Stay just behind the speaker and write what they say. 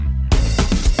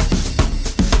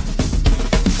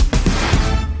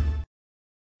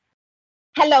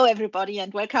Hello, everybody,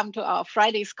 and welcome to our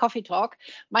Friday's Coffee Talk.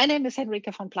 My name is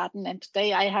Henrike von Platen, and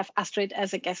today I have Astrid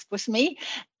as a guest with me.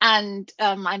 And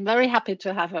I'm very happy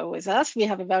to have her with us. We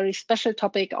have a very special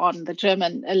topic on the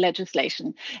German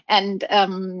legislation and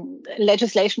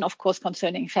legislation, of course,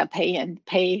 concerning fair pay and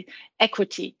pay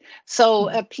equity.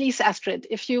 So please, Astrid,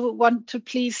 if you want to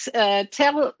please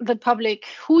tell the public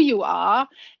who you are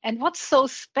and what's so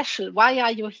special. Why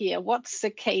are you here? What's the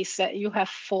case that you have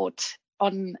fought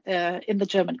on in the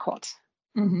German courts?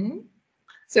 Mm-hmm.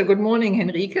 So good morning,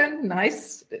 Henrike.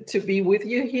 Nice to be with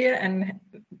you here, and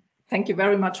thank you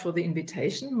very much for the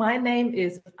invitation. My name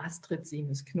is Astrid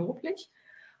Siemes-Knoblich.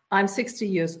 I'm 60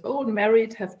 years old,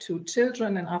 married, have 2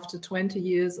 children, and after 20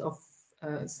 years of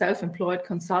self-employed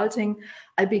consulting,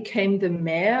 I became the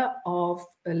mayor of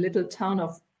a little town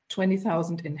of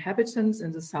 20,000 inhabitants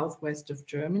in the southwest of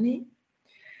Germany.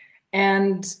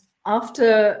 And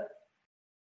after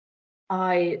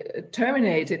I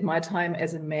terminated my time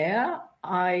as a mayor,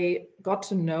 I got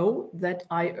to know that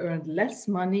I earned less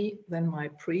money than my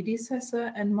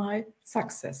predecessor and my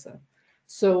successor.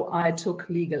 So I took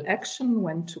legal action,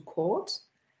 went to court,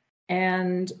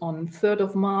 and on 3rd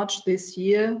of March this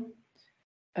year,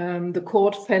 the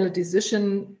court fell a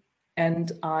decision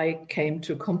and I came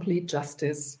to complete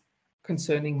justice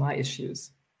concerning my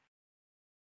issues.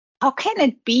 How can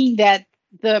it be that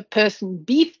the person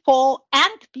before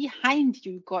and behind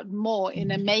you got more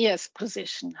in a mayor's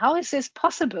position? How is this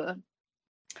possible?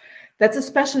 That's a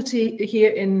specialty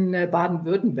here in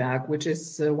Baden-Württemberg, which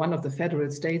is one of the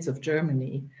federal states of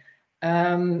Germany.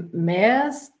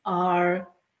 Mayors are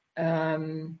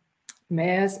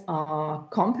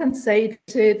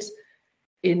compensated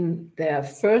in their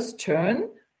first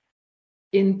term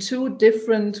in 2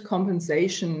 different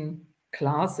compensation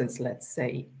classes, let's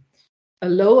say. A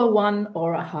lower one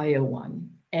or a higher one.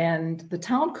 And the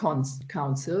town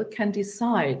council can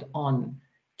decide on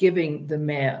giving the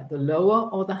mayor the lower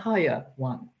or the higher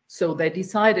one. So they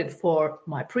decided for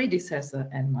my predecessor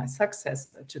and my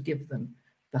successor to give them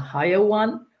the higher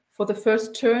one for the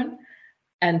first term.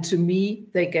 And to me,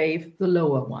 they gave the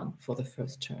lower one for the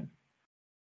first term.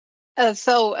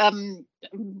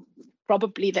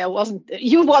 Probably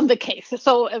you won the case.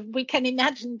 So we can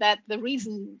imagine that the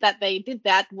reason that they did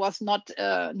that was not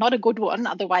a good one.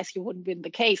 Otherwise, you wouldn't win the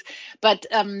case. But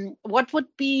what would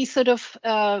be sort of,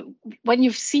 when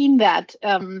you've seen that,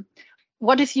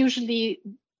 what is usually,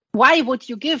 why would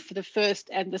you give the first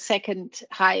and the second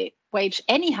high wage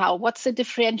anyhow? What's the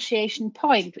differentiation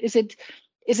point? Is it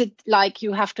like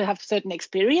you have to have certain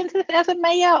experiences as a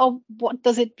mayor, or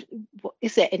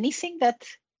is there anything that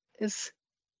is?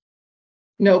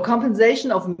 No,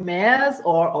 compensation of mayors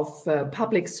or of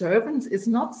public servants is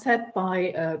not set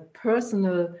by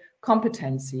personal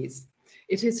competencies.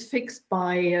 It is fixed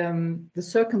by the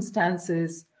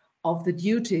circumstances of the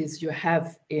duties you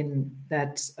have in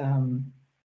that,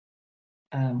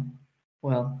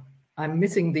 I'm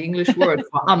missing the English word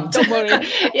for Amt. Don't worry.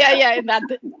 Yeah, in that,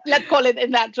 let's call it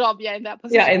in that job. Yeah, in that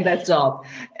position. Yeah, in that job.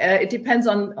 It depends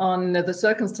on the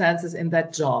circumstances in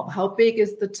that job. How big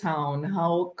is the town?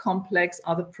 How complex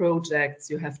are the projects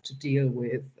you have to deal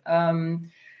with? And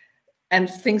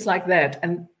things like that.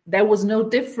 And there was no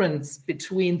difference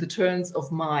between the terms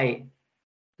of my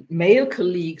male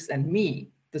colleagues and me.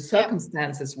 The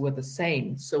circumstances were the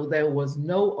same. So there was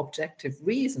no objective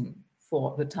reason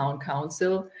for the town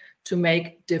council to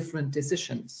make different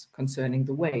decisions concerning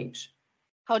the wage.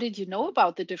 How did you know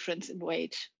about the difference in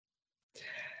wage?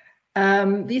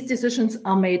 These decisions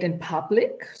are made in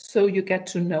public, so you get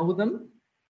to know them.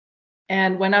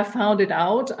 And when I found it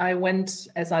out, I went,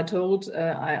 as I told,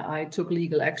 I took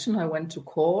legal action. I went to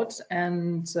court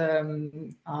and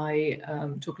I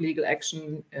took legal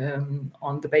action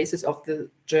on the basis of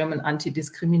the German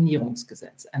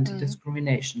Antidiskriminierungsgesetz,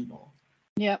 anti-discrimination law.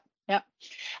 Yeah. Yeah.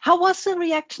 How was the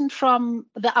reaction from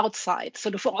the outside,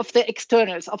 sort of the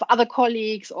externals, of other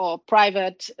colleagues or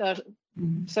private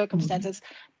circumstances?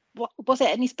 Was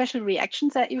there any special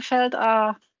reactions that you felt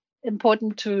are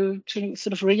important to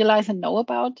sort of realize and know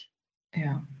about?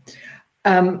 Yeah.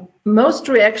 Most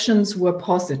reactions were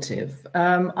positive.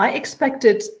 I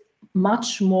expected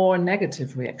much more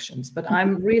negative reactions, but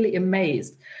I'm really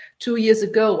amazed. 2 years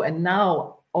ago and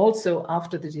now, also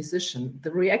after the decision,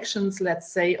 the reactions,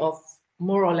 let's say, of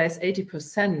more or less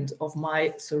 80% of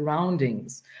my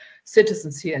surroundings,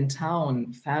 citizens here in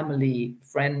town, family,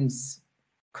 friends,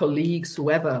 colleagues,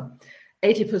 whoever,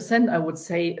 80%, I would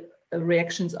say,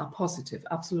 reactions are positive,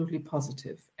 absolutely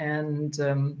positive. And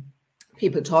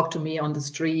people talk to me on the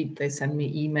street, they send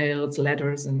me emails,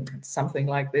 letters, and something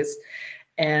like this.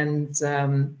 And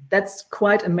that's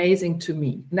quite amazing to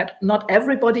me. Not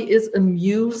everybody is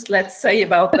amused, let's say,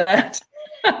 about that.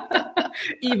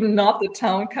 Even not the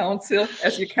town council,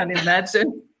 as you can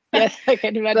imagine. Yes, I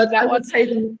can imagine but that I one. would say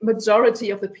the majority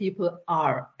of the people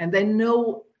are, and they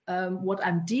know what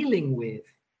I'm dealing with.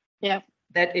 Yeah.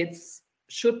 That it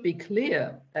should be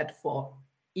clear that for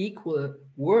equal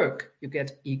work, you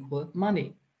get equal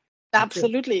money.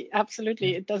 Absolutely.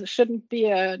 It shouldn't be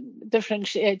a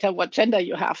differentiator what gender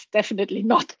you have. Definitely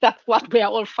not. That's what we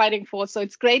are all fighting for. So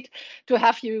it's great to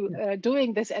have you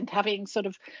doing this and having sort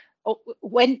of,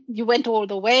 when you went all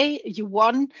the way, you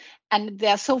won. And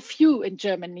there are so few in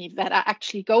Germany that are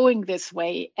actually going this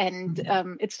way. And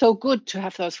it's so good to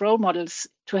have those role models,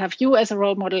 to have you as a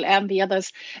role model and the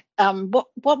others. What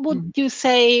would you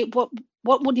say, what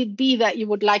would it be that you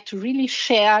would like to really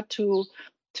share to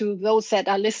those that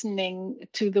are listening,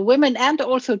 to the women and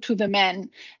also to the men,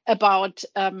 about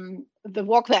the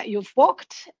walk that you've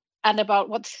walked and about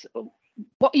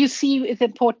what you see is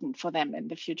important for them in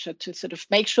the future to sort of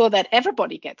make sure that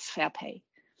everybody gets fair pay?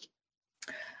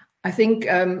 I think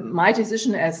my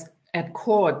decision at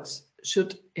court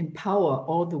should empower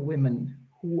all the women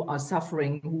who are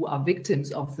suffering, who are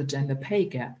victims of the gender pay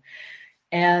gap.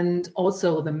 And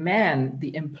also the men,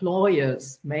 the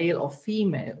employers, male or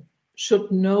female,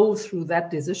 should know through that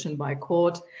decision by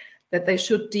court that they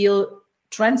should deal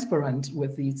transparent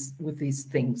with these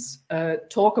things.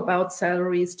 Talk about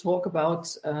salaries, talk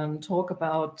about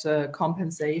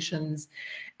compensations,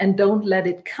 and don't let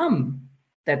it come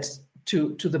that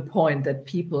to the point that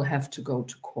people have to go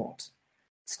to court.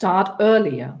 Start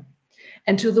earlier.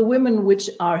 And to the women which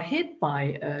are hit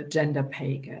by a gender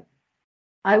pay gap,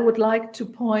 I would like to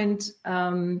point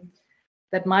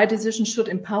that my decision should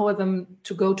empower them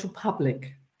to go to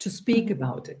public, to speak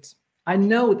about it. I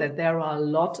know that there are a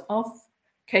lot of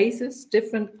cases,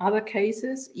 different other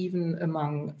cases, even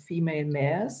among female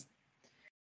mayors,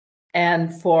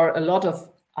 and for a lot of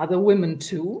other women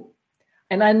too.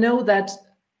 And I know that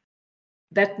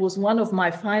was one of my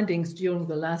findings during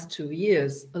the last 2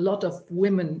 years. A lot of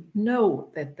women know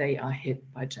that they are hit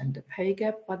by gender pay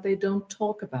gap, but they don't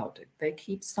talk about it. They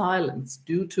keep silence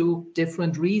due to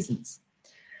different reasons.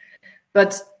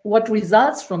 But what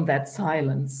results from that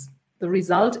silence? The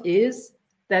result is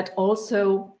that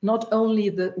also not only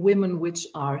the women which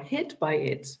are hit by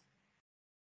it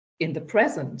in the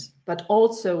present, but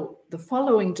also the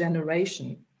following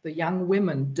generation, the young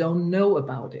women, don't know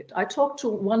about it. I talked to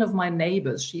one of my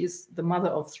neighbors. She is the mother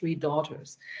of 3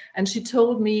 daughters. And she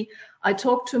told me, I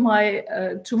talked to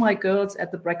my girls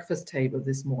at the breakfast table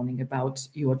this morning about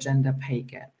your gender pay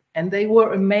gap. And they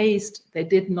were amazed. They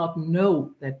did not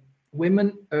know that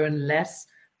women earn less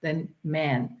than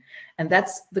men. And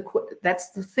that's the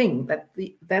thing,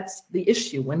 that's the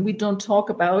issue. When we don't talk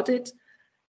about it,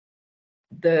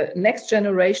 the next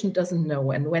generation doesn't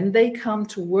know. And when they come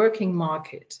to working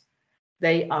market,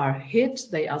 they are hit,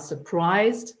 they are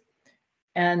surprised,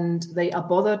 and they are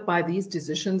bothered by these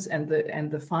decisions and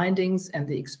the findings and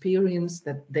the experience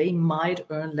that they might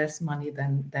earn less money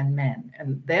than men.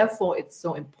 And therefore, it's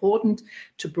so important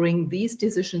to bring these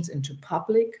decisions into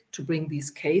public, to bring these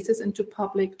cases into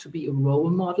public, to be a role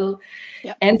model,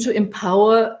 and to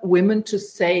empower women to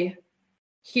say,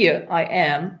 here I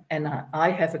am, and I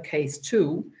have a case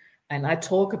too, and I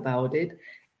talk about it,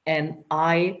 and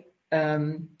I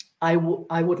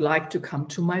would like to come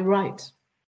to my right.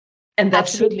 And that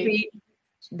should be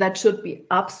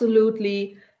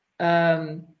absolutely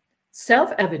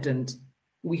self-evident.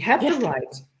 We have the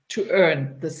right to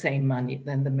earn the same money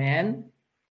than the man,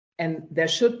 and there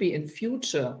should be in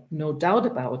future no doubt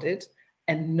about it,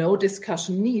 and no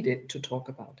discussion needed to talk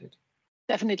about it.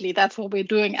 Definitely, that's what we're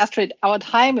doing. Astrid, our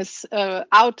time is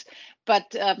out, but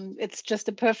it's just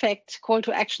a perfect call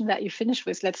to action that you finish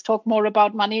with. Let's talk more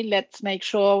about money. Let's make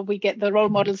sure we get the role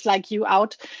models like you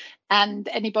out. And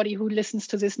anybody who listens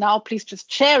to this now, please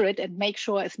just share it and make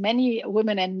sure as many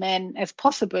women and men as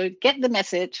possible get the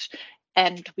message,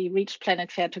 and we reach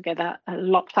Planet Fair together a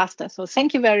lot faster. So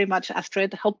thank you very much,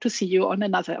 Astrid. Hope to see you on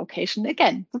another occasion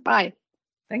again. Goodbye.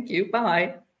 Thank you.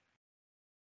 Bye.